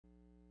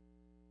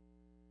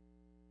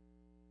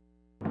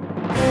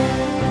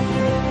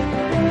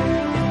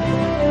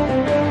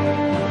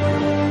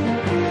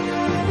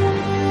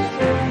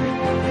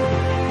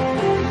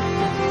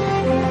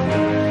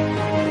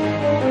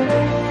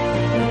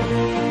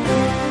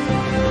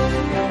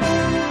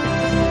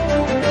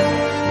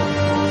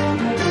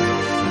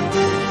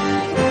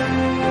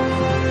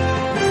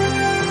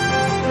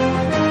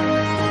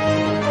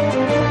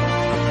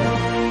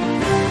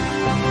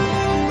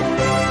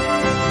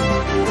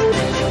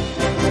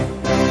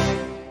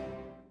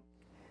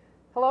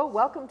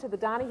welcome to the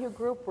Donohue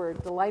Group. We're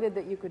delighted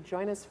that you could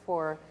join us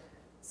for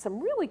some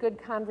really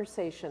good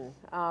conversation.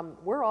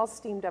 We're all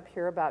steamed up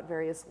here about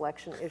various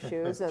election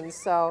issues, and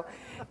so,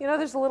 you know,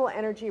 there's a little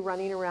energy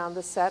running around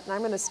the set, and I'm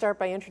going to start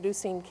by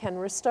introducing Ken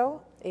Risto,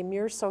 a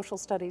mere social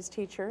studies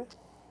teacher,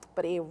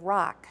 but a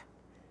rock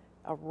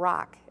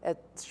at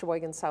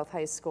Sheboygan South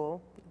High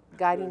School,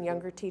 guiding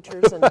younger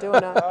teachers and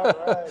doing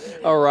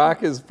a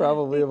rock is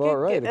probably about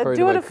right,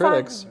 according to my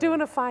critics.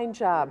 Doing a fine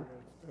job.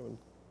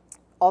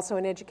 Also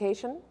in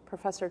education,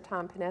 Professor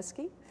Tom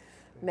Pineski,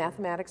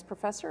 mathematics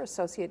professor,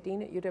 associate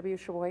dean at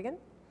UW-Sheboygan.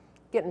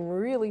 Getting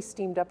really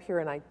steamed up here,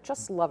 and I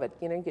just love it.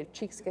 You know, your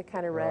cheeks get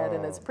kind of red,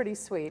 and it's pretty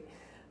sweet.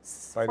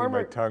 Biting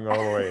my tongue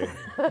all the way.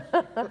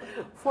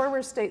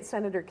 Former State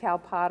Senator Cal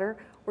Potter.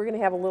 We're going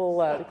to have a little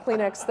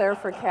Kleenex there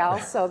for Cal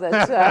so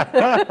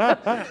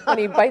that when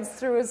he bites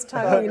through his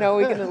tongue, you know,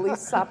 we can at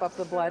least sop up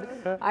the blood.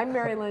 I'm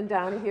Mary Lynn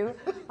Donohue.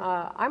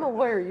 I'm a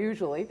lawyer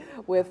usually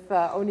with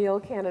O'Neill,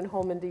 Cannon,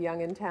 Holman,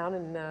 DeYoung in town,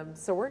 and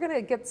so we're going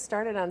to get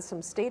started on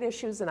some state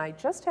issues, and I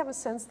just have a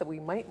sense that we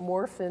might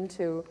morph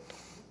into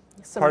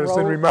some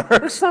partisan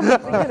remarks. Some, you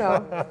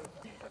know,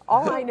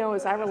 all I know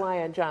is I rely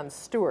on Jon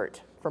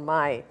Stewart for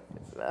my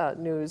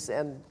news,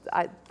 and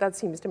that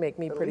seems to make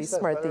me pretty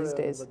smart these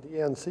days. The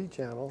DNC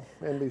channel,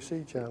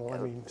 NBC channel, I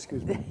mean,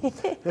 excuse me.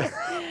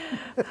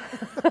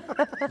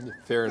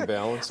 Fair and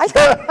balanced.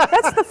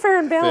 That's the Fair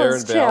and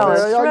Balanced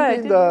challenge,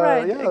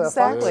 right,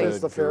 exactly. It's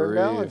the Fair and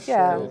Balanced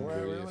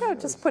channel. Yeah,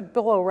 just put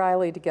Bill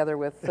O'Reilly together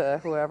with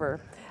whoever.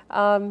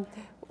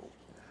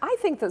 I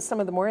think that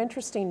some of the more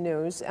interesting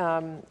news,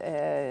 and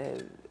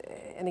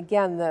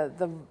again,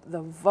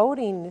 the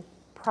voting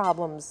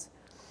problems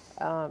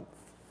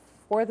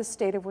for the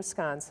state of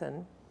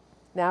Wisconsin,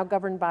 now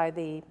governed by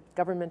the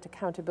Government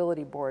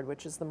Accountability Board,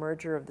 which is the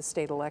merger of the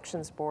State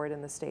Elections Board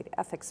and the State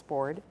Ethics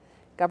Board,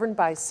 governed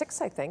by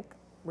 6, I think,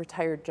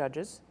 retired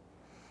judges,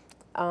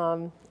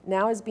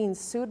 now is being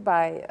sued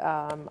by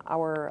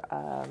our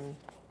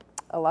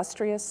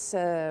illustrious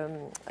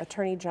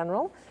Attorney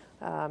General,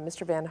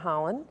 Mr. Van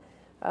Hollen.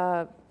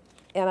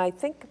 And I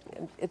think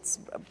it's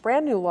a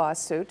brand new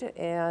lawsuit,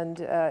 and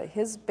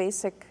his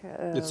basic...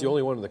 it's the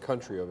only one in the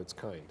country of its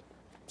kind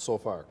so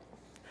far.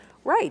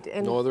 Right.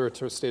 And no other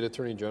state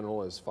attorney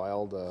general has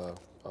filed a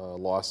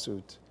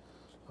lawsuit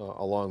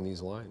along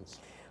these lines.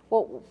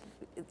 Well,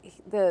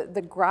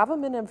 the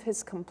gravamen of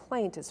his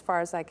complaint, as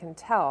far as I can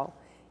tell,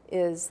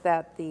 is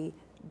that the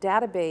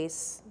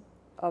database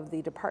of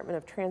the Department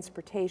of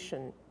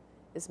Transportation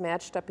is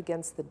matched up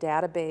against the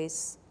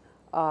database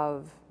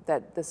of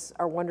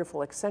our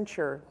wonderful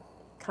Accenture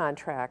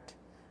contract.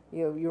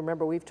 You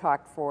remember we've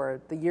talked for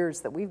the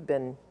years that we've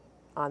been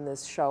on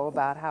this show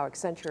about how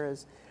Accenture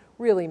is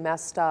really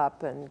messed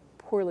up and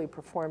poorly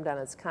performed on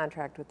its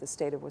contract with the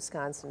state of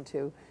Wisconsin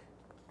to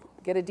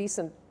get a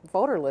decent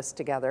voter list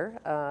together.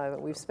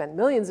 We've spent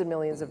millions and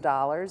millions of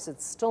dollars.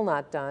 It's still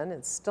not done.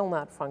 It's still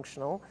not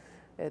functional.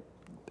 It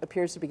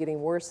appears to be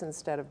getting worse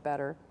instead of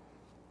better.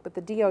 But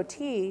the DOT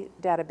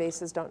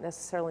databases don't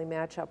necessarily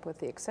match up with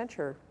the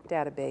Accenture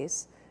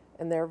database,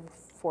 and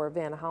therefore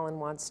Van Hollen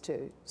wants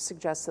to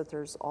suggest that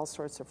there's all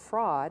sorts of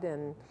fraud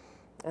and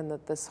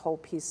that this whole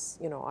piece,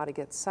 you know, ought to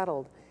get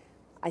settled.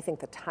 I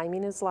think the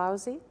timing is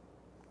lousy.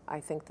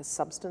 I think the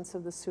substance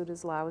of the suit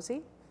is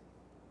lousy,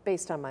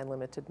 based on my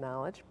limited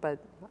knowledge, but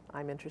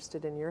I'm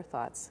interested in your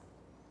thoughts.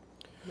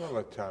 I'll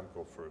let Tom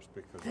go first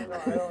because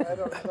I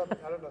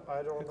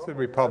don't know. It's the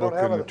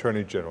Republican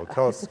Attorney General.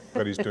 Tell us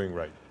what he's doing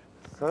right.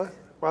 Huh?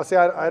 Well, see,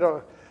 I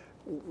don't.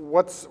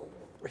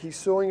 He's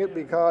suing it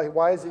because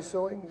why is he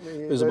suing?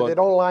 They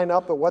don't line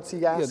up, but what's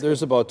he asking? Yeah,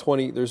 there's about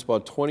 20.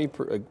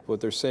 What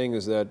they're saying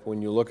is that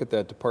when you look at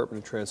that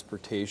Department of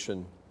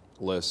Transportation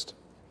list,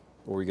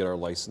 where we get our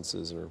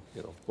licenses or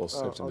those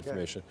types of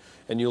information,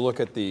 and you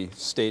look at the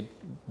state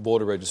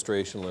voter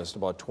registration list,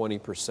 about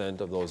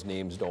 20% of those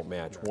names don't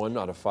match. 1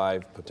 out of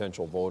 5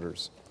 potential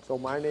voters. So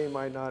my name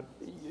might not.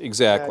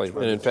 Exactly,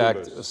 and in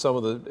fact,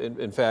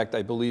 in fact,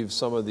 I believe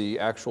some of the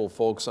actual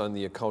folks on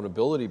the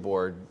accountability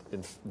board,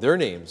 their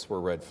names were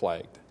red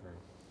flagged.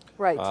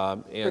 Right.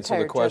 And so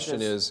the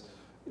question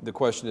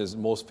is,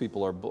 most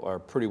people are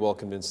pretty well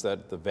convinced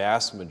that the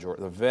vast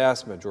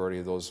majority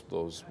of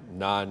those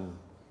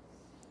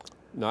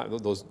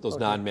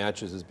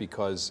non-matches is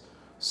because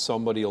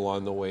somebody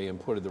along the way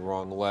inputted the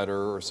wrong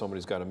letter, or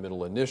somebody's got a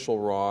middle initial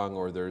wrong,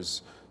 or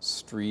there's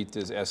street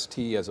is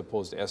ST as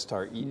opposed to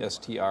STREET.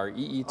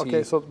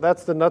 Okay, so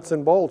that's the nuts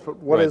and bolts, but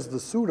what is the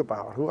suit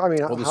about?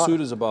 Well, the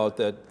suit is about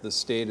that the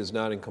state is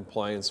not in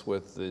compliance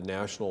with the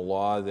national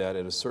law, that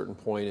at a certain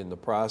point in the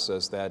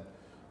process that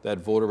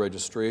voter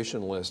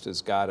registration list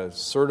has got to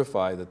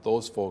certify that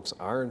those folks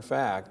are in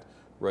fact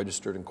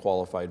registered and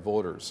qualified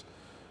voters.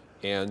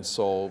 And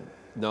so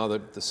now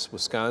that this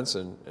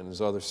Wisconsin and there's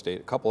a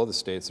couple other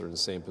states that are in the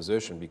same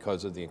position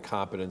because of the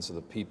incompetence of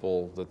the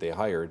people that they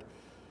hired,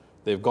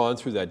 they've gone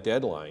through that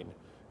deadline.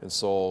 And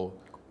so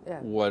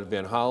what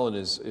Van Hollen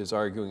is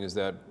arguing is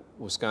that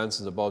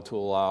Wisconsin's about to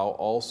allow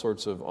all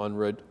sorts of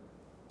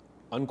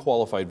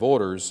unqualified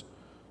voters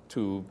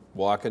to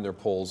walk in their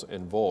polls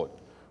and vote.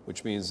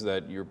 which means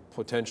that you're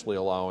potentially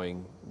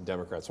allowing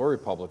Democrats or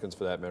Republicans,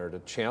 for that matter, to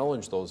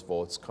challenge those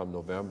votes come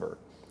November.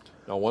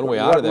 Now, one way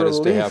out of that is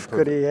to have. What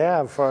relief could he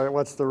have?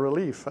 What's the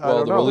relief? I well,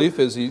 don't the know. relief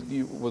is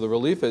the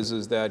relief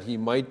is that he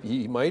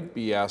might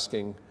be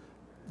asking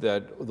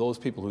that those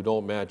people who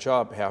don't match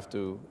up have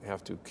to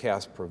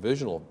cast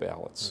provisional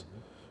ballots,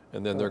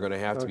 and then they're going to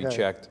have to be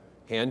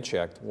hand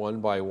checked one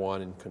by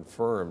one and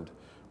confirmed,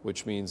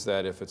 which means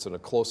that if it's in a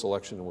close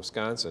election in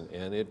Wisconsin,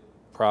 and it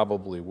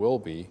probably will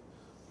be,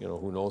 you know,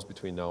 who knows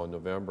between now and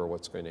November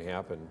what's going to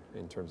happen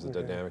in terms of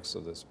the dynamics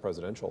of this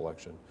presidential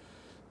election,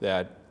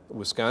 that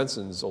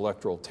Wisconsin's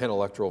 10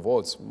 electoral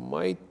votes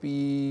might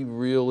be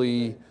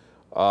really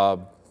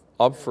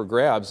up for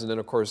grabs. And then,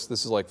 of course,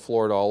 this is like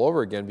Florida all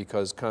over again,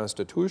 because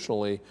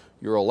constitutionally,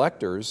 your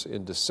electors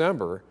in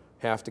December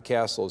have to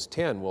cast those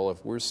 10. Well,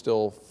 if we're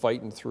still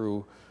fighting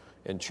through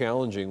and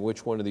challenging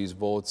which one of these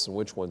votes and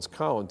which ones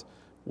count,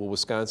 will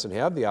Wisconsin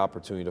have the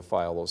opportunity to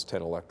file those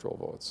 10 electoral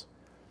votes?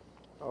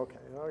 Okay.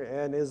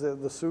 And is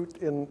it the suit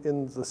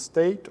in the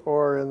state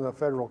or in the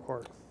federal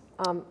court?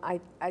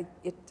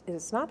 It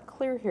is not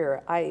clear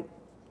here.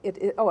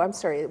 I'm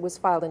sorry, it was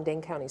filed in Dane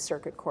County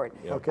Circuit Court.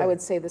 Yeah. I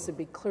would say this would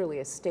be clearly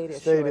a state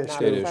issue and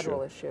not a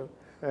federal issue.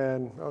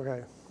 And,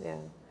 Yeah.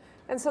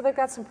 And so they've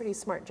got some pretty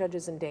smart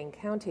judges in Dane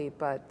County,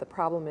 but the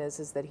problem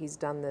is that he's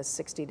done this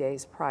 60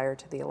 days prior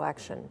to the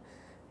election.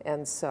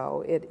 And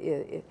so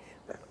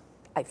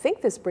I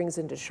think this brings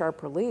into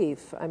sharp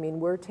relief. I mean,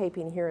 we're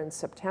taping here in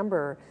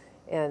September,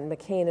 and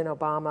McCain and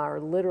Obama are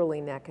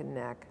literally neck and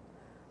neck.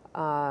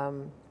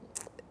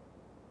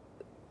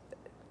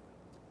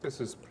 This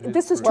is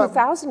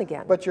 2000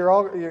 again. but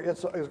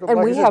it's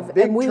a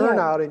big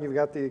turnout, and you've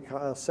got the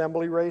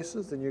assembly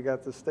races, and you've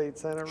got the state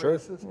senate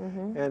races,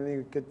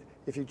 and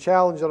if you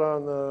challenge it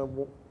on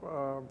the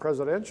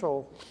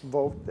presidential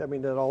vote, I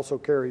mean, that also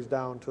carries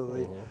down to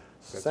the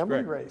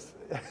assembly race.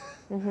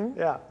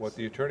 Yeah. What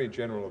the Attorney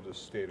General of the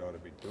state ought to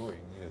be doing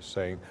is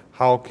saying,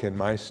 how can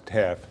my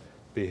staff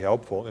be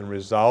helpful in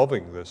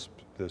resolving this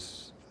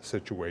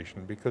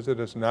situation, because it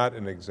is not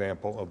an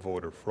example of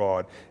voter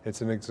fraud.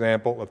 It's an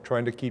example of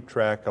trying to keep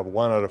track of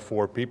 1 out of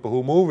 4 people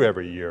who move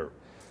every year.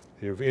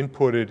 You've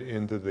inputted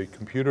into the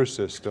computer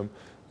system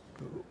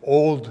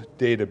old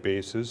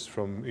databases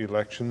from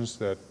elections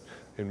that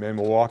in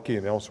Milwaukee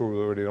and elsewhere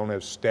where they don't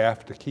have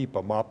staff to keep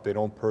them up. They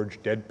don't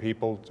purge dead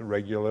people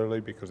regularly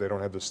because they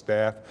don't have the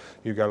staff.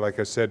 You've got, like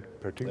I said,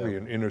 particularly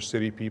in inner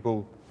city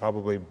people,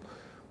 probably,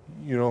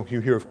 you know, you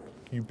hear of,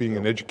 you being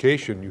in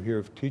education, you hear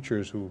of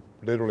teachers who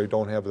literally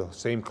don't have the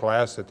same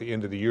class at the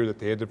end of the year that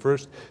they had the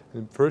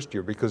first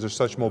year because there's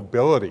such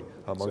mobility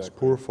amongst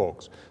poor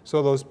folks.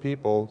 So those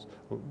people,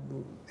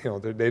 you know,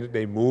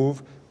 they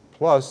move,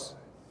 plus,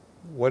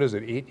 what is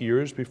it, 8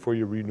 years before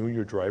you renew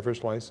your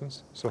driver's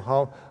license? So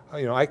how,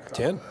 you know,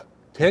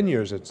 10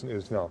 years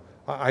it's now.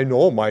 I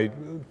know my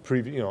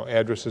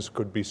addresses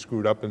could be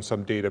screwed up in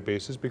some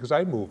databases because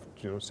I moved,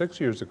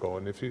 6 years ago.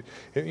 And if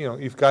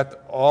you've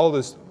got all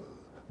this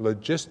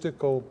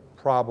logistical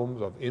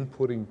problems of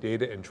inputting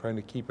data and trying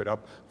to keep it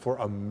up for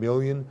 1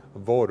 million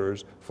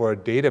voters for a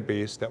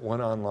database that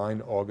went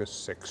online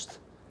August 6th.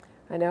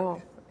 I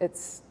know.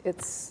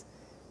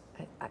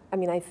 I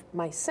mean,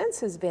 my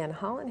sense is Van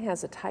Hollen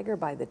has a tiger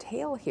by the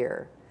tail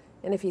here.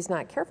 And if he's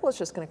not careful, it's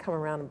just going to come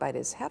around and bite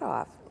his head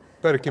off.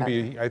 But it can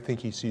be, I think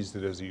he sees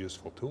it as a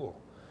useful tool.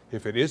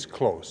 If it is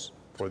close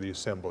for the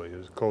assembly, it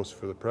is close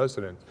for the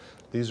president,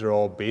 these are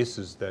all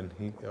bases then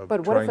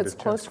But what if it's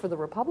close for the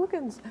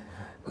Republicans?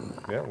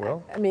 Yeah,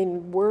 well. I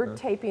mean, we're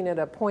taping at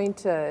a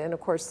point, and of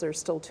course they're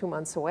still 2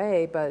 months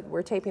away, but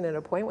we're taping at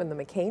a point when the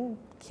McCain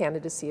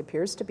candidacy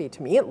appears to be,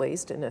 to me at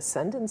least, an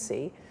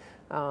ascendancy.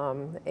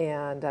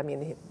 And I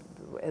mean,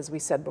 as we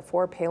said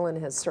before, Palin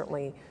has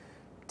certainly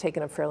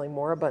taken a fairly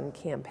moribund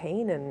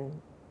campaign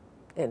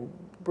and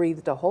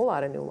breathed a whole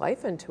lot of new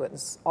life into it.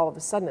 And all of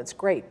a sudden it's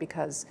great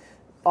because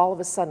all of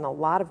a sudden a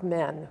lot of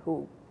men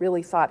who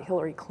really thought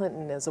Hillary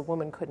Clinton as a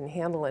woman couldn't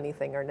handle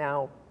anything are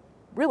now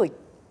really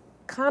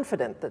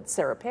confident that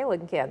Sarah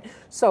Palin can.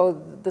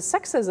 So the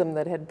sexism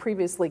that had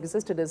previously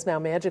existed has now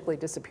magically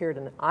disappeared,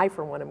 and I,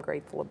 for one, am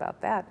grateful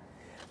about that.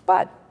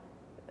 But,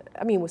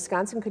 I mean,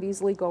 Wisconsin could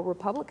easily go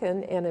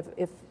Republican, and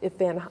if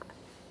Van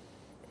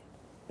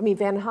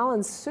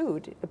Hollen's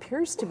suit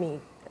appears to me,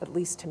 at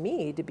least to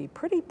me, to be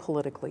pretty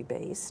politically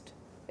based.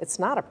 It's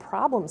not a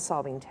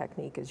problem-solving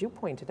technique, as you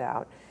pointed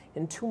out.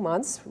 In 2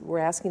 months, we're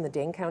asking the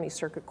Dane County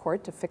Circuit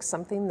Court to fix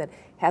something that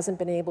hasn't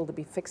been able to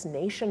be fixed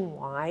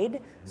nationwide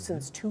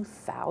since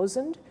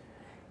 2000.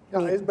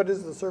 But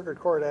is the Circuit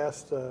Court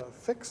asked to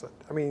fix it?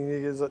 I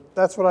mean,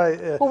 that's what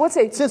I... well,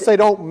 since they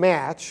don't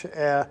match,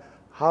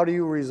 how do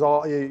you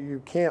resolve...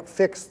 You can't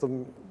fix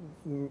the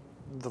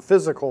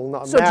physical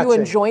not matching. So do you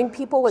enjoin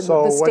people in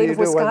the state of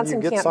Wisconsin can't vote? So what do you do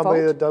when you get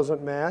somebody that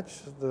doesn't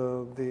match?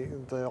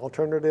 The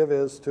alternative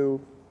is to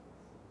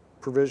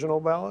provisional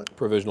ballot?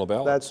 Provisional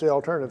ballot. That's the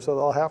alternative. So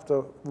they'll have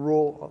to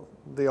rule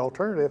the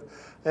alternative.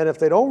 And if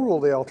they don't rule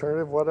the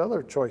alternative, what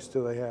other choice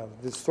do they have?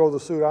 Just throw the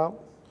suit out?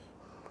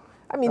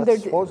 I mean,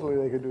 supposedly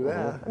they could do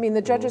that. I mean,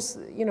 the judges,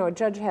 you know, a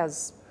judge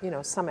has, you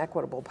know, some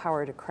equitable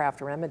power to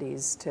craft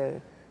remedies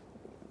to,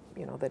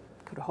 you know, that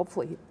could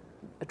hopefully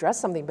address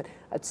something, but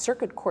a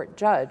circuit court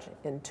judge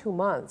in 2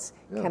 months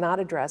cannot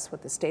address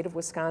what the state of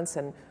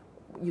Wisconsin,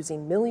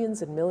 using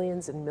millions and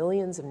millions and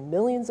millions and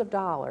millions of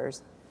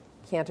dollars,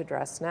 can't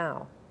address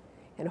now.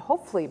 And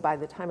hopefully by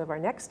the time of our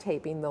next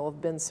taping, there'll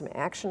have been some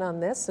action on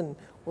this and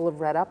we'll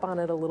have read up on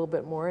it a little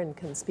bit more and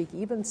can speak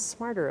even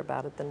smarter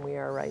about it than we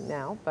are right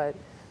now. But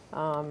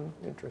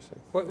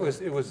interesting. Well,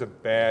 it was a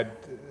bad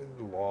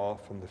law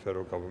from the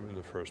federal government in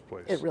the first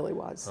place. It really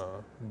was.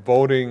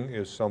 Voting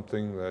is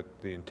something that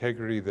the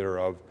integrity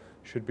thereof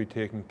should be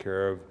taken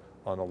care of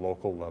on a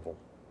local level.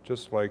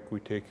 Just like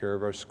we take care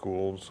of our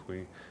schools,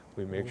 we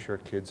make sure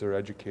kids are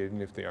educated,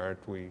 and if they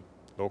aren't, we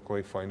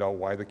locally find out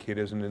why the kid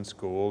isn't in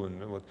school. And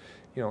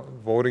you know,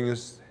 voting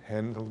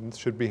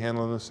should be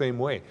handled in the same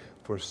way.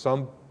 For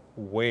some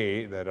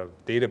way that a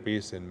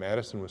database in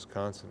Madison,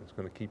 Wisconsin is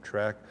going to keep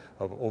track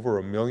of over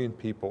 1 million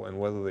people and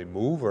whether they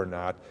move or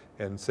not,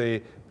 and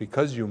say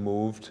because you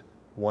moved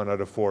 1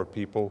 out of 4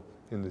 people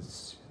in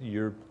this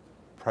year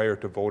prior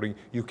to voting,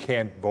 you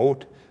can't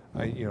vote.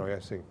 You know, I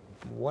think,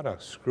 what a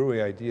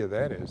screwy idea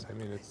that is. I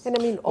mean, it's... And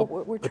I mean,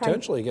 we're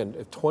potentially, again,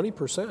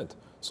 20%.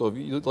 So if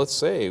you, let's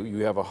say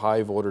you have a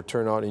high voter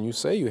turnout and you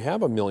say you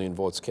have 1 million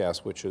votes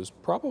cast, which is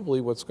probably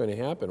what's going to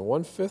happen.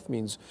 1/5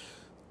 means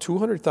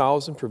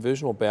 200,000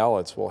 provisional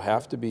ballots will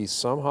have to be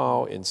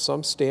somehow in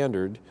some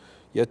standard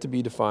yet to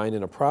be defined,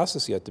 in a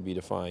process yet to be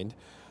defined,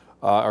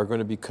 are going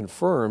to be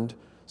confirmed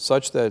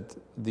such that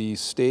the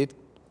state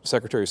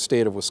Secretary of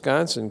State of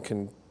Wisconsin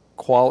can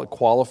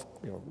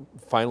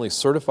finally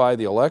certify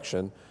the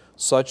election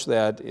such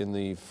that in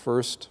the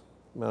first,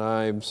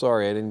 I'm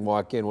sorry, I didn't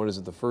walk in, what is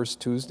it, the first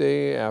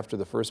Tuesday after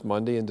the first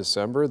Monday in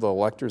December, the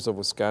electors of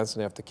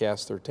Wisconsin have to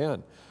cast their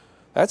 10.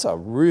 That's a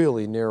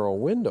really narrow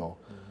window.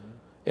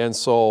 And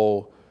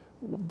so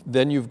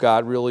then you've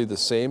got really the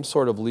same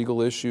sort of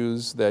legal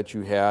issues that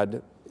you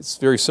had, it's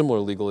very similar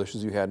legal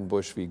issues you had in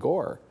Bush v.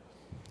 Gore,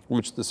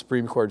 which the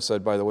Supreme Court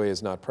said, by the way,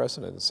 is not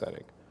precedent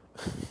setting,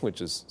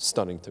 which is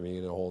stunning to me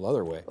in a whole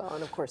other way. Well,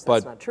 and of course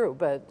that's not true,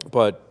 but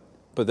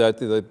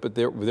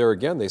there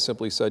again, they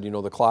simply said, you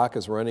know, the clock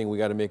is running, we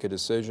got to make a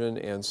decision,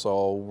 and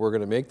so we're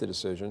going to make the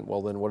decision.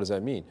 Well, then what does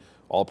that mean?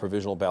 All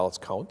provisional ballots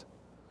count?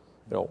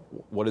 You know,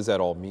 what does that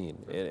all mean?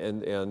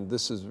 And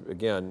this is,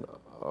 again,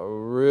 a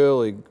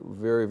really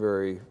very,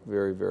 very,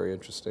 very, very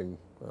interesting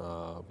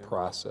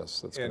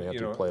process that's going to have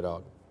to be played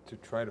out. To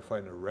try to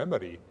find a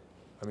remedy,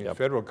 I mean, the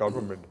federal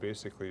government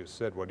basically has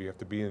said, well, you have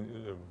to be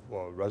in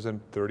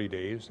resident 30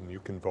 days and you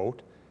can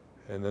vote.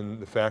 And then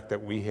the fact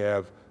that we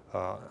have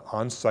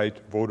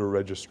on-site voter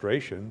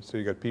registration, so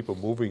you got people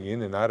moving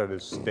in and out of the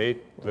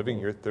state, living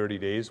here 30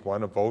 days,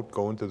 want to vote,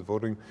 go into the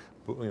voting,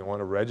 want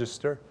to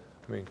register.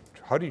 I mean,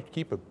 how do you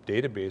keep a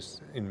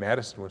database in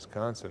Madison,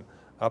 Wisconsin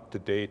up to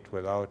date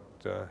without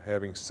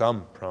having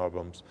some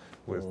problems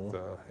with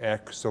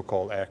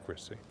so-called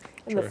accuracy?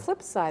 And the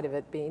flip side of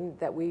it being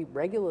that we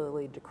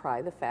regularly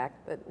decry the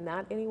fact that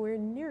not anywhere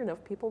near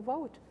enough people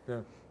vote.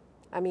 Yeah.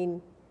 I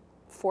mean,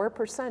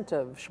 4%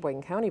 of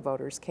Sheboygan County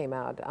voters came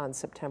out on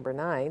September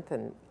 9th,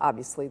 and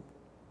obviously,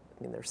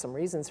 I mean, there's some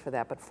reasons for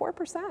that, but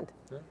 4%.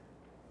 Yeah.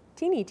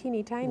 Teeny,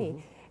 teeny,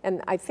 tiny.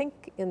 And I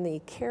think in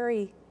the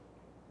Kerry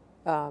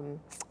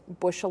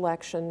Bush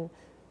election,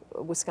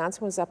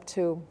 Wisconsin was up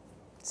to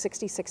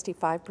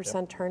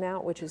 60–65%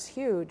 turnout, which is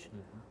huge.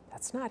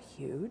 That's not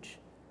huge.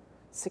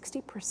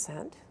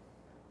 60%?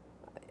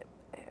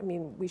 I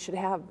mean, we should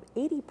have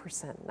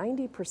 80%,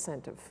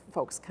 90% of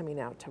folks coming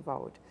out to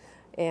vote.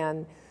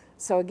 And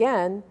so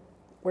again,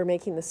 we're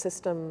making the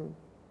system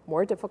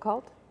more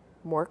difficult,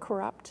 more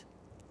corrupt,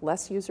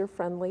 less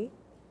user-friendly,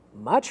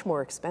 much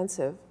more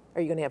expensive.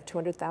 Are you going to have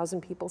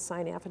 200,000 people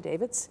sign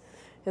affidavits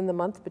in the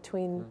month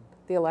between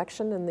the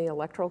election and the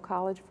Electoral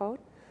College vote?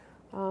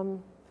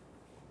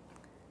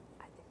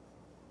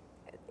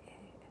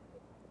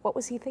 What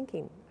was he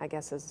thinking, I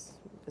guess, is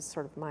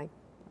sort of my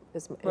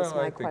question.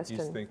 I think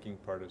he's thinking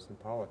partisan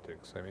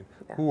politics. I mean,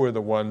 who are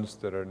the ones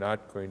that are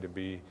not going to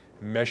be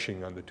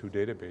meshing on the two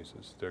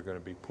databases? They're going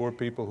to be poor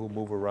people who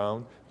move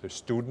around. There's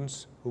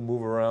students who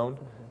move around.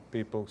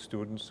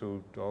 Students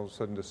who all of a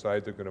sudden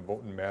decide they're going to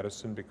vote in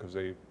Madison because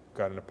they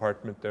got an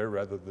apartment there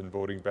rather than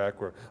voting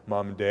back where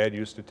mom and dad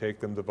used to take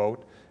them to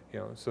vote. You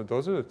know, so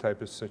those are the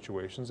type of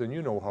situations, and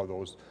you know how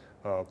those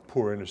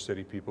poor inner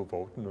city people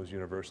vote and those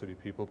university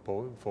people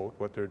vote,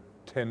 what their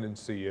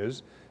tendency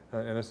is,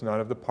 and it's not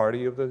of the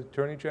party of the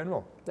Attorney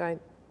General. Right.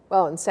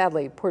 Well, and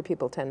sadly, poor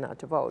people tend not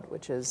to vote,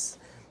 which is,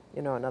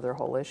 you know, another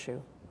whole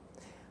issue.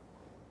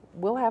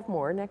 We'll have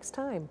more next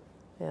time,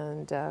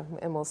 and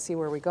we'll see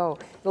where we go.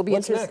 It'll be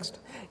next?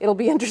 It'll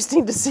be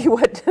interesting to see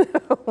what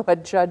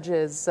what judge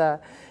is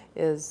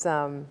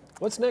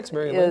what's next,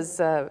 Mary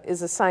Lynn?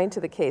 Is assigned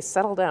to the case.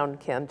 Settle down,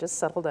 Ken. Just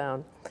settle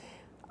down.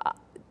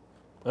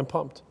 I'm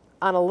pumped.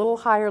 On a little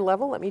higher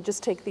level, let me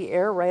just take the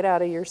air right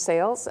out of your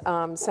sails.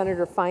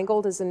 Senator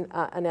Feingold has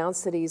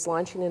announced that he's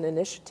launching an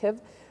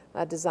initiative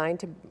designed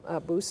to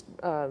boost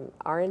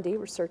R&D,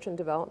 research and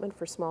development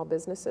for small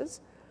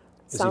businesses.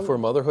 Is he for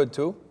motherhood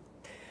too?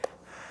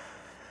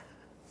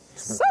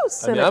 So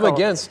cynical. I mean, I'm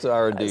against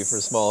R&D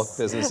for small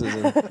businesses.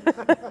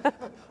 And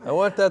I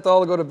want that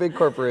all to go to big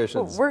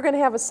corporations. We're going to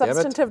have a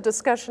substantive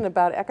discussion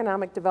about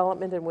economic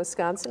development in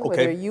Wisconsin,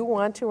 whether you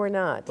want to or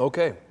not.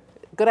 Okay.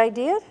 Good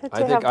idea?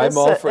 I think I'm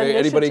all for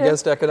anybody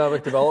against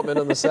economic development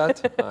on the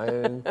set.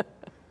 I'm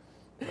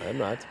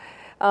not.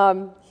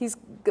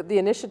 The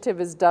initiative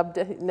is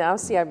dubbed, now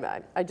see,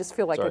 I just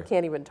feel like I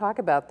can't even talk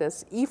about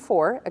this,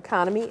 E4,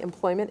 Economy,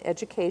 Employment,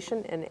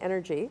 Education, and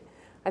Energy.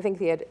 I think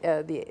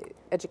the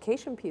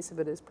education piece of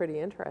it is pretty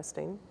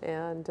interesting,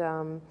 and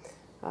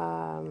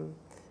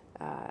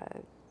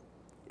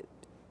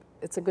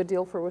it's a good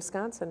deal for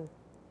Wisconsin.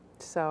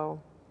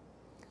 So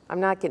I'm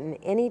not getting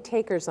any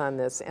takers on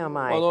this, am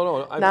I?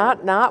 Well, no.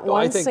 Not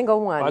one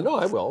single one. I know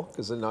I will,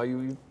 because now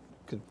you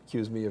could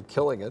accuse me of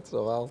killing it.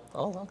 So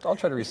I'll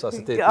try to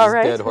resuscitate this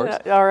dead horse.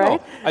 All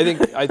right.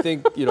 No, I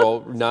think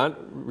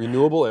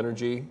non-renewable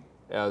energy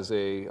as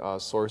a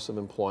source of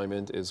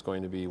employment is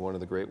going to be one of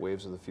the great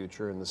waves of the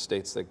future. And the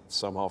states that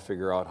somehow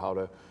figure out how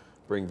to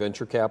bring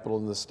venture capital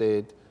in the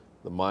state,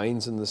 the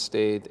mines in the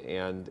state,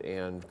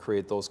 and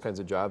create those kinds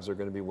of jobs are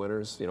going to be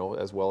winners.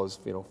 As well as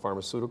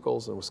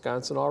pharmaceuticals. And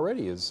Wisconsin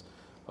already is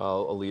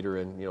a leader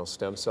in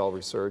stem cell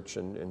research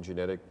and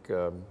genetic.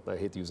 I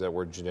hate to use that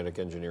word, genetic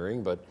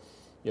engineering, but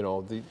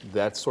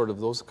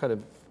those kind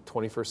of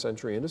 21st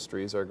century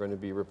industries are going to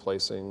be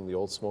replacing the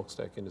old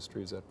smokestack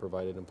industries that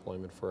provided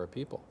employment for our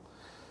people.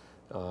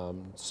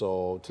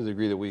 So to the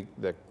degree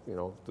that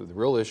the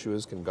real issue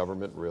is, can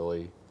government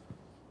really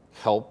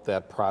help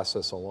that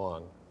process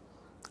along?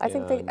 I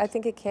think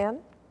it can.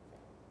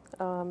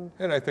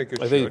 And I think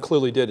it it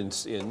clearly did in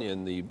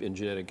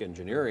genetic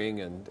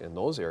engineering and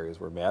those areas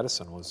where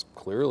Madison was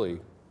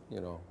clearly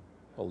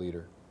a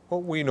leader.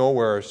 Well, we know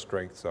where our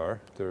strengths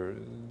are.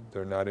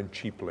 They're not in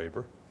cheap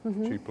labor.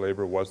 Cheap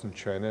labor was in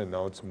China, and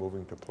now it's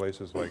moving to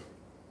places like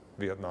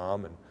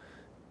Vietnam and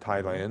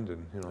Thailand,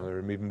 and they're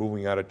even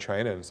moving out of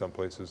China in some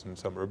places, in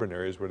some urban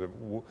areas where the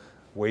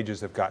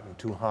wages have gotten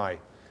too high.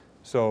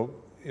 So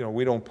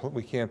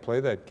we can't play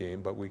that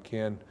game, but we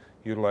can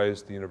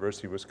utilize the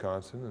University of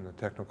Wisconsin and the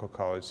technical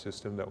college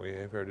system that we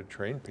have here to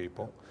train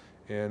people,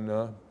 and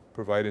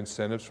provide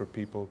incentives for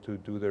people to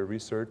do their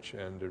research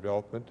and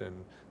development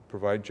and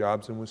provide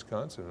jobs in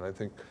Wisconsin. And I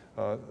think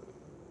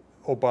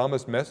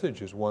Obama's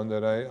message is one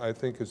that I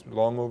think is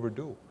long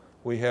overdue.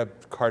 We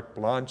have carte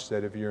blanche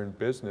that if you're in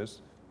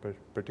business,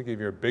 particularly if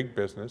you're a big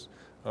business,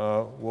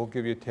 we'll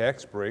give you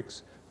tax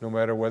breaks no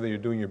matter whether you're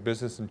doing your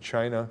business in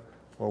China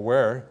or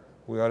where.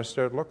 We ought to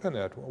start looking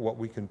at what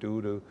we can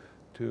do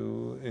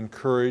to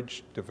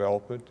encourage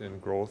development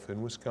and growth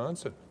in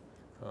Wisconsin.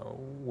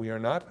 We are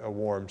not a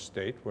warm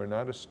state. We're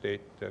not a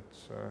state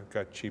that's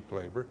got cheap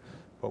labor,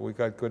 but we've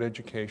got good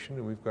education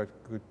and we've got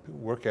good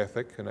work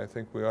ethic, and I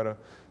think we ought to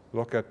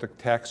look at the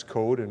tax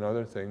code and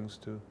other things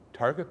to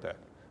target that.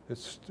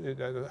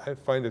 I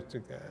find it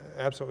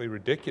absolutely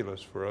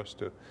ridiculous for us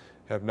to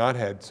have not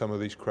had some of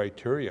these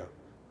criteria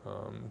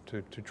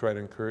to try to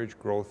encourage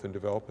growth and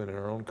development in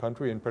our own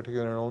country, and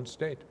particularly in our own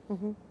state.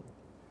 Mm-hmm.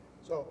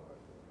 So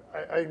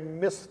I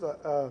missed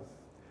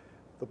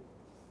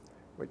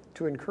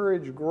to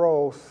encourage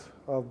growth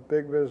of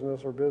big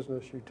business or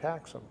business, you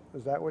tax them.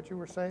 Is that what you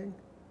were saying?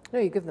 No,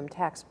 you give them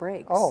tax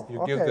breaks. Oh, you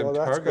okay, give them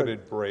well,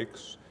 targeted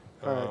breaks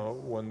right.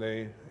 when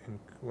they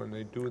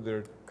do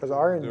their because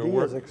R&D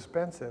work. is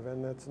expensive,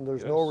 and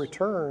there's Yes. no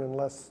return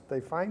unless they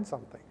find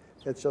something.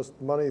 It's just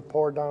money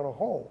poured down a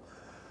hole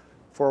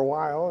for a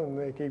while, and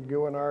they keep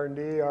doing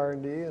R&D,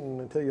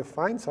 and until you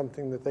find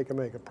something that they can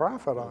make a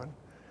profit on,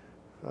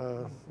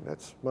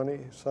 that's money.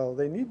 So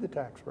they need the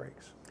tax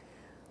breaks.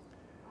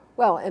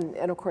 Well, and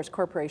of course,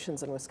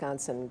 corporations in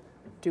Wisconsin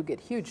do get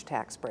huge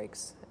tax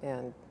breaks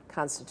and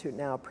constitute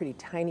now a pretty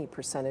tiny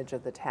percentage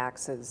of the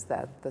taxes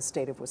that the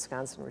state of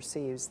Wisconsin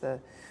receives. The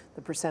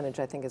percentage,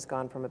 I think, has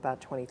gone from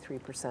about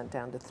 23%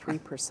 down to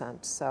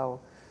 3%. So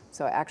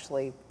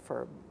actually,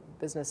 for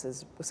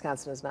businesses,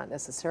 Wisconsin is not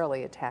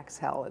necessarily a tax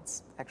hell.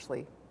 It's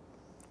actually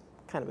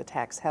kind of a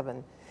tax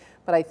heaven.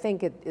 But I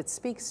think it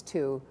speaks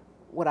to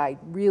what I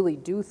really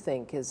do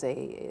think is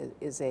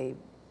a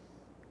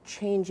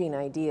changing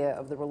idea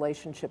of the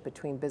relationship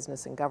between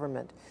business and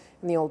government.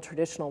 In the old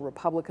traditional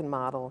Republican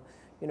model,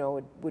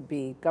 it would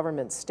be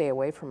government stay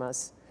away from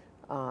us.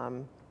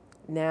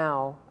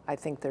 Now, I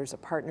think there's a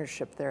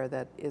partnership there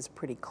that is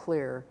pretty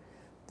clear.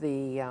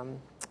 We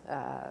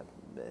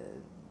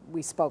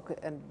spoke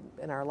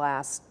in our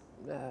last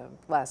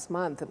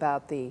month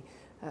about the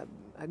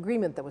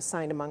agreement that was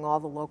signed among all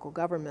the local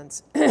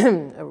governments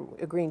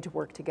agreeing to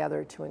work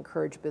together to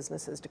encourage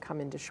businesses to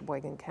come into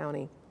Sheboygan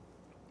County.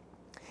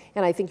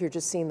 And I think you're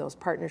just seeing those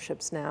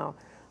partnerships now.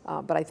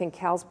 But I think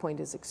Cal's point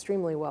is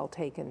extremely well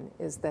taken,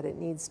 is that it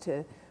needs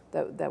to,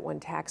 that when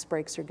tax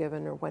breaks are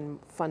given or when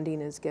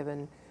funding is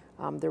given,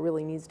 there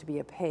really needs to be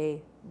a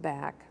pay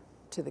back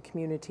to the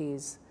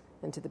communities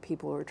and to the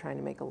people who are trying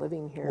to make a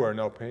living here. Who are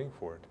now paying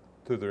for it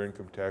through their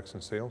income tax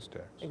and sales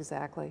tax.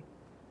 Exactly.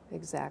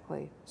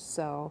 exactly.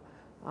 So,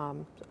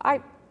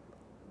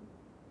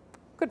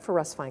 good for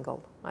Russ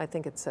Feingold. I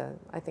think it's an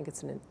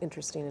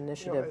interesting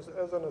initiative. You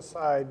know, as an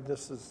aside,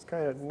 this is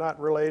kind of not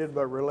related,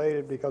 but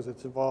related because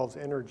it involves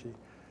energy.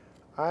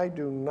 I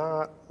do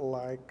not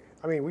like,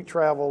 I mean, we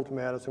travel to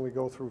Madison, we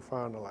go through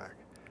Fond du Lac,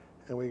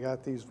 and we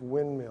got these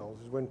windmills,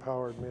 these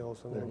wind-powered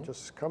mills, and they're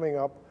just coming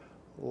up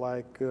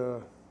like,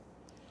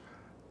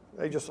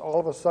 they just, all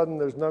of a sudden,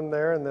 there's none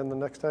there, and then the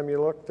next time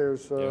you look,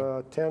 there's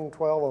 10,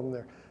 12 of them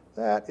there.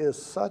 That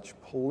is such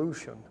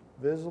pollution,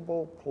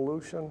 visible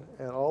pollution,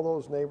 and all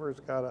those neighbors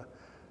gotta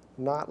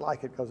not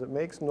like it because it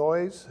makes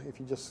noise if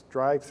you just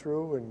drive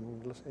through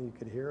and listen, you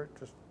could hear it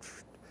just,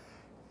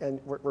 and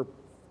we're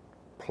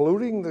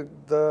polluting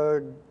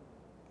the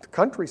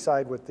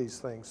countryside with these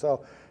things.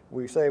 So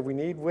we say we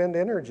need wind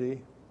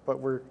energy, but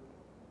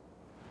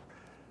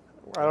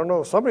I don't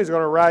know, somebody's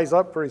going to rise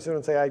up pretty soon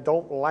and say, I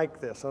don't like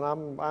this. And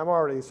I'm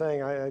already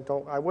saying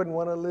I wouldn't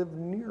want to live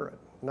near it,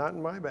 not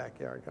in my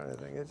backyard kind of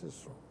thing. It's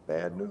just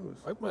bad news.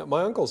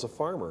 My uncle's a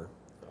farmer.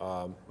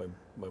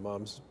 My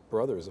mom's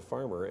brother is a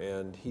farmer,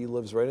 and he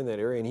lives right in that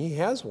area, and he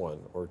has one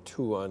or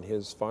two on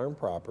his farm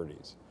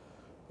properties.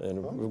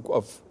 And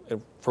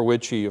for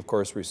which he, of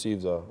course,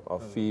 receives a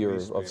fee or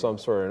of some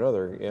sort or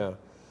another, yeah.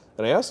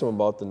 And I asked him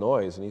about the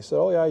noise, and he said,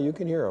 oh, yeah, you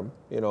can hear them,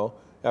 you know.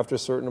 After a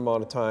certain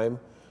amount of time,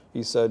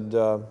 he said,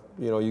 you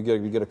know, you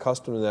get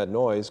accustomed to that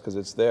noise because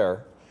it's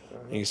there.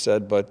 And he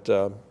said, but,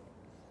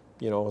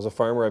 you know, as a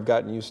farmer, I've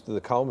gotten used to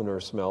the cow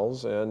manure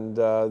smells, and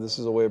this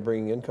is a way of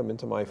bringing income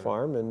into my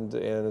farm, and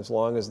as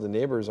long as the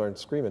neighbors aren't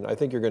screaming. I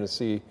think you're going to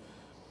see,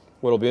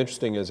 what'll be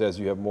interesting is as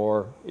you have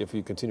more, if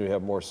you continue to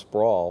have more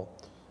sprawl,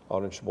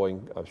 out in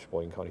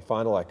Sheboygan County,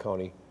 Fond du Lac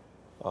County,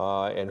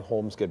 and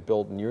homes get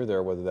built near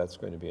there, whether that's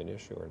going to be an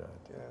issue or not.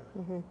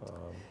 Yeah,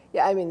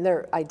 yeah, I mean,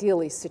 they're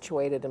ideally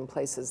situated in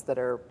places that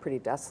are pretty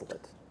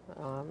desolate.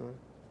 I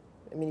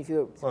mean, if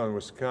you... Well, in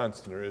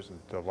Wisconsin, there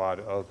isn't a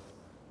lot of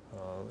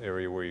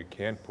area where you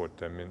can't put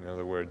them. In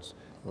other words,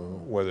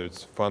 whether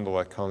it's Fond du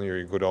Lac County or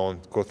you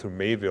go through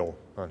Mayville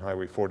on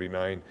Highway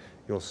 49,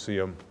 you'll see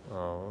them.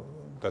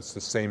 That's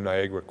the same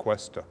Niagara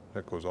Cuesta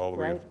that goes all the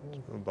way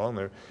down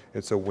there.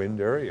 It's a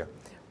wind area.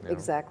 You know?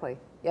 Exactly.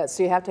 Yeah,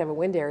 so you have to have a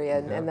wind area,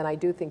 and then I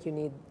do think you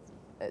need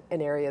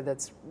an area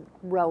that's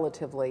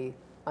relatively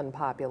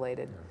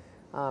unpopulated.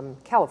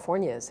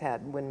 California has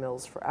had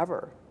windmills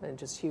forever, and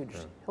just huge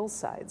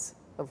hillsides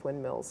of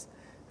windmills.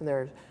 And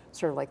they're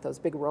sort of like those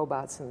big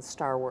robots in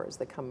Star Wars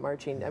that come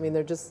marching. I mean,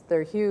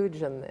 they're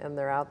huge, and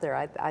they're out there.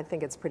 I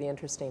think it's pretty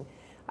interesting.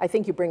 I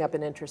think you bring up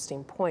an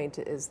interesting point,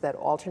 is that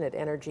alternate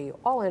energy,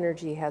 all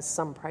energy has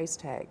some price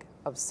tag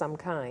of some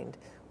kind,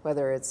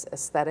 whether it's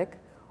aesthetic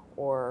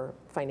or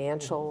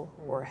financial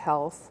or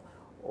health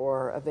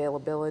or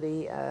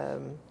availability.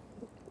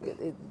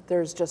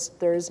 There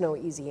is no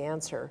easy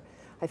answer.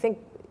 I think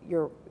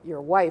your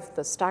wife,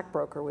 the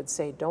stockbroker, would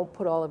say, don't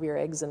put all of your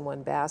eggs in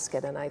one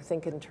basket. And I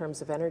think in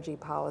terms of energy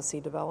policy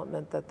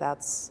development,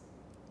 that's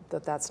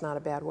not a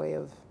bad way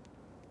of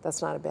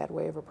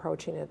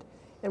approaching it.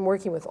 And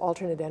working with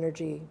alternate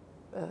energy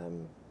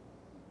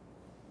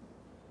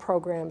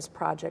programs,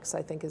 projects,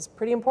 I think is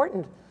pretty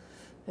important,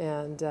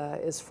 and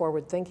is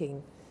forward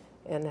thinking.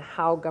 And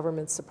how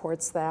government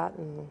supports that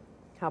and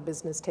how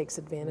business takes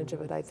advantage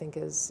of it, I think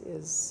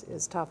is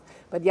tough.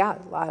 But yeah,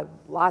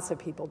 lots of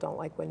people don't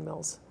like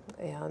windmills,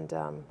 and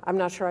I'm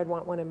not sure I'd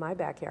want one in my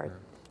backyard.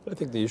 I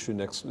think the issue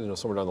next, you know,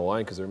 somewhere down the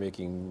line, because they're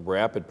making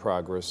rapid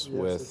progress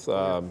with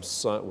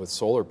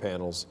solar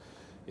panels,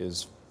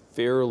 is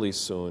fairly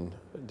soon,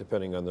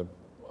 depending on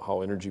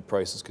how energy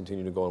prices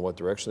continue to go and what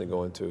direction they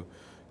go into,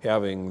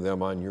 having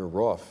them on your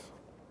roof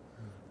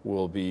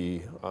will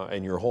be,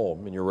 and your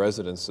home and your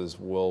residences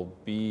will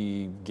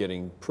be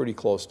getting pretty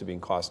close to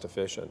being cost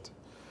efficient,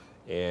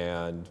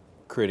 and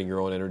creating your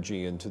own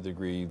energy, and to the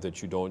degree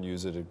that you don't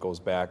use it, it goes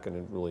back and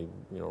it really,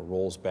 you know,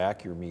 rolls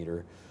back your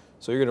meter.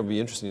 So you're going to be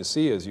interesting to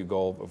see as you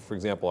go. For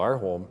example, our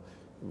home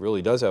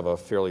really does have a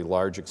fairly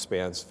large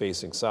expanse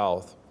facing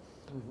south.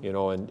 You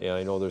know, and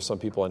I know there's some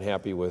people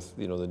unhappy with,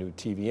 you know, the new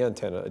TV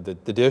antenna, the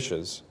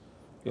dishes,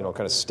 you know,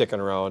 kind of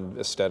sticking around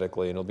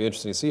aesthetically. And it'll be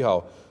interesting to see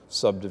how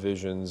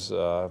subdivisions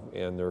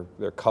and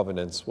their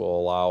covenants will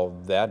allow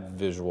that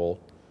visual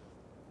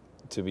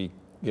to be,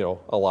 you know,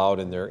 allowed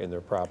in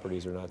their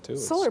properties or not too.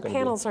 Solar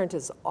panels aren't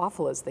as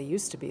awful as they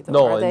used to be, though.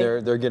 No, are and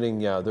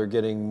they? they're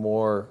getting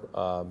more.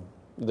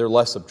 They're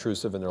less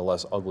obtrusive and they're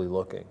less ugly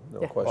looking. No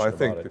question about it. I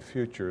think the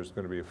future is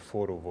going to be a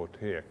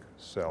photovoltaic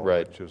cell,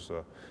 which is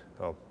a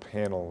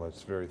panel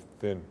that's very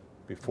thin.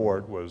 Before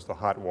it was the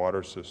hot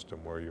water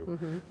system where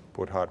you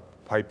put hot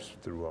pipes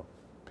through a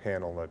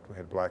panel that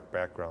had black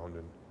background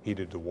and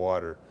heated the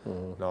water.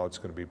 Now it's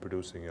going to be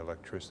producing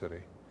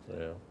electricity.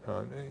 Yeah.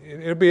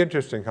 It'll be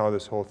interesting how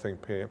this whole thing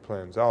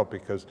plans out,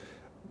 because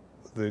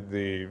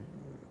the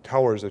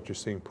towers that you're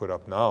seeing put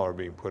up now are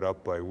being put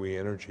up by We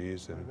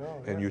Energies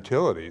and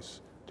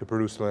utilities to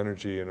produce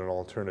energy in an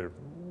alternative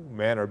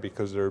manner,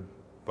 because they're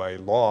by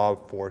law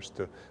forced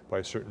to, by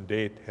a certain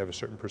date, have a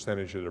certain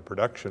percentage of their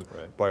production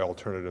by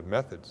alternative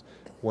methods.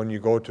 When you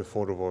go to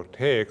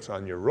photovoltaics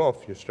on your roof,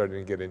 you're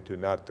starting to get into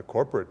not the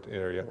corporate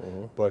area,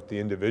 but the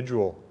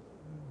individual,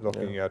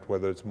 looking at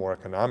whether it's more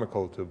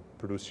economical to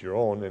produce your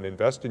own and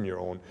invest in your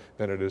own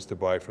than it is to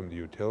buy from the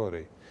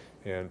utility.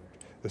 And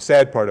the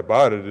sad part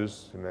about it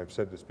is, and I've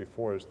said this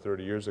before, is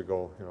 30 years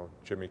ago, you know,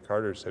 Jimmy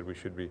Carter said we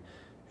should be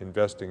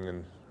investing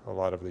in a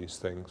lot of these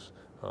things,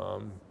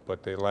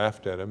 but they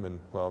laughed at him, and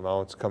well,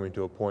 now it's coming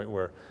to a point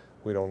where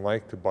we don't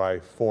like to buy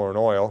foreign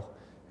oil,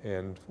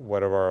 and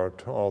what are our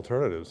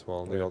alternatives?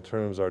 Well, the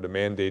alternatives are to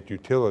mandate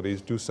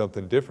utilities do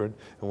something different,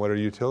 and what do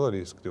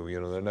utilities do?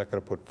 You know, they're not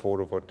going to put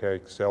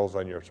photovoltaic cells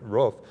on your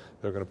roof,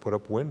 they're going to put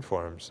up wind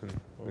farms, and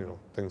you know,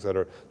 things that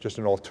are just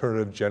an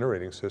alternative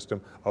generating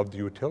system of the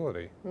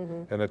utility.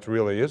 And it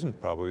really isn't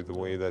probably the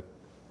way that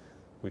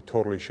we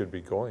totally should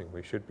be going.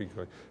 We should be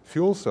going.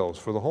 Fuel cells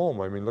for the home.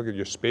 I mean, look at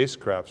your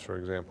spacecrafts, for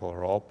example,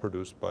 are all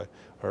produced by,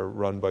 are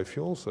run by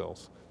fuel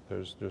cells.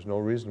 There's no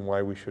reason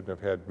why we shouldn't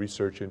have had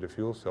research into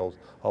fuel cells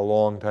a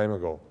long time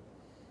ago.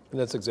 And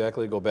that's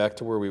exactly, go back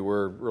to where we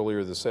were earlier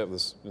in this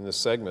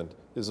segment.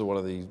 This is one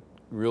of the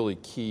really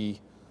key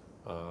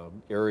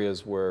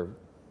areas where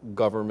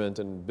government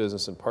and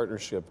business and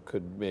partnership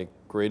could make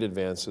great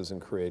advances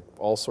and create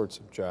all sorts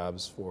of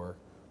jobs for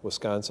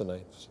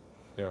Wisconsinites.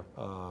 Yeah.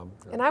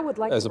 And I would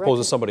like, as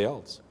opposed to somebody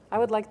else. I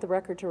would like the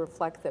record to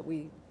reflect that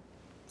we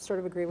sort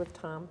of agree with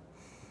Tom.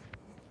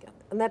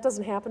 And that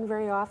doesn't happen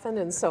very often,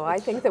 and so I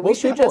think that we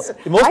should just...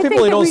 Most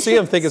people you don't see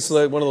them think it's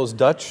like one of those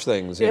Dutch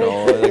things, you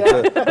know,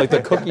 like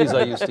the cookies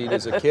I used to eat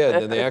as a kid,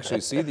 and they actually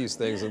see these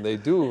things, and they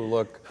do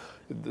look,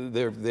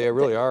 they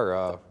really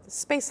are...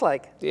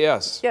 space-like.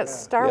 Yes.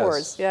 Yes, Star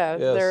Wars, yeah.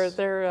 Yes.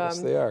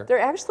 Yes, they are. They're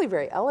actually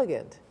very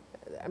elegant.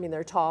 I mean,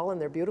 they're tall and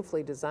they're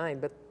beautifully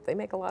designed, but they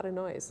make a lot of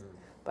noise.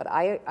 But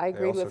I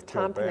agreed with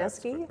Tom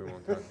Pineski.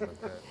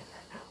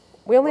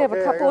 We only have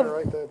a couple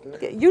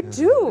of... You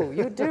do,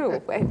 you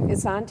do.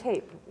 It's on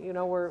tape. You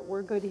know,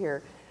 we're good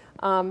here.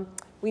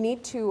 We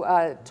need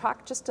to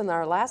talk just in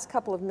our last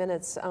couple of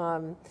minutes.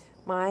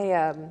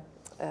 My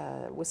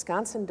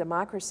Wisconsin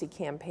Democracy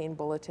Campaign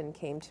bulletin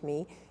came to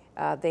me.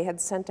 They had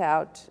sent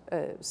out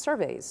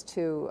surveys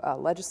to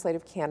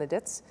legislative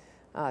candidates,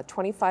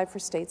 25 for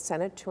state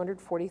senate,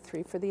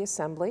 243 for the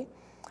assembly.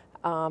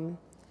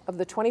 Of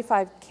the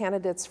 25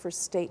 candidates for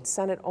state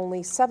senate,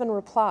 only 7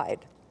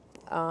 replied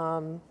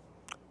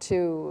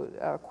to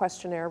a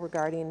questionnaire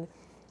regarding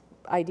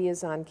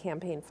ideas on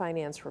campaign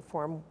finance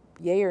reform,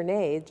 yay or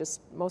nay.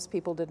 Just most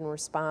people didn't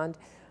respond.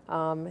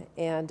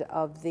 And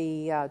of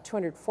the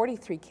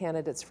 243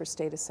 candidates for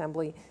state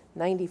assembly,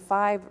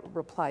 95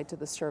 replied to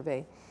the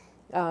survey.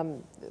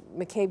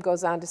 McCabe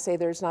goes on to say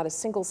there's not a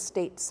single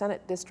state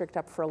senate district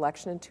up for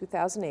election in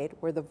 2008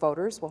 where the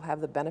voters will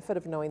have the benefit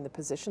of knowing the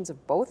positions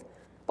of both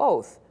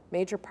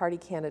major party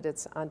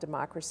candidates on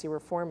democracy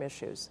reform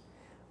issues.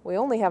 We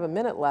only have a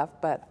minute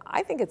left, but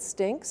I think it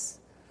stinks.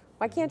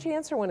 Why can't you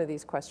answer one of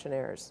these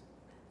questionnaires?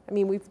 I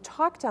mean, we've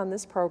talked on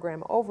this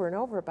program over and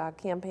over about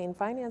campaign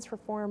finance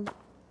reform.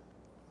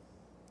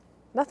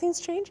 Nothing's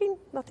changing,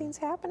 nothing's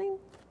happening.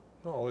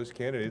 No, all these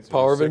candidates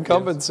power of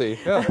incumbency.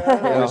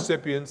 Yeah,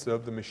 recipients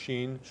of the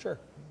machine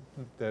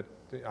that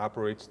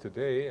operates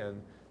today,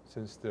 and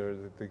since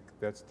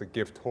that's the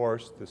gift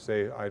horse to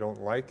say, I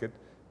don't like it,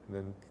 and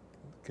then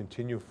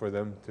continue for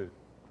them to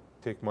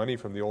take money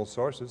from the old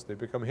sources, they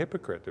become a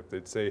hypocrite if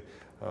they'd say,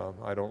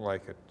 I don't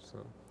like it. So.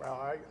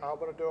 Well, I'm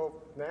going to do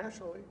it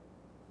nationally.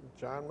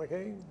 John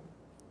McCain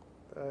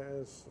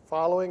is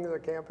following the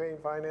campaign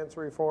finance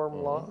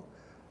reform law.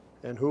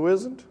 And who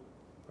isn't?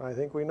 I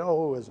think we know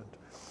who isn't.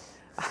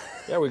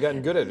 Yeah, we've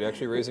gotten good at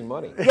actually raising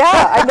money.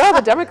 Yeah, I know.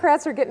 The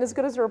Democrats are getting as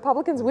good as the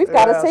Republicans. We've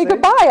got to say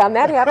goodbye on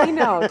that happy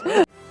note.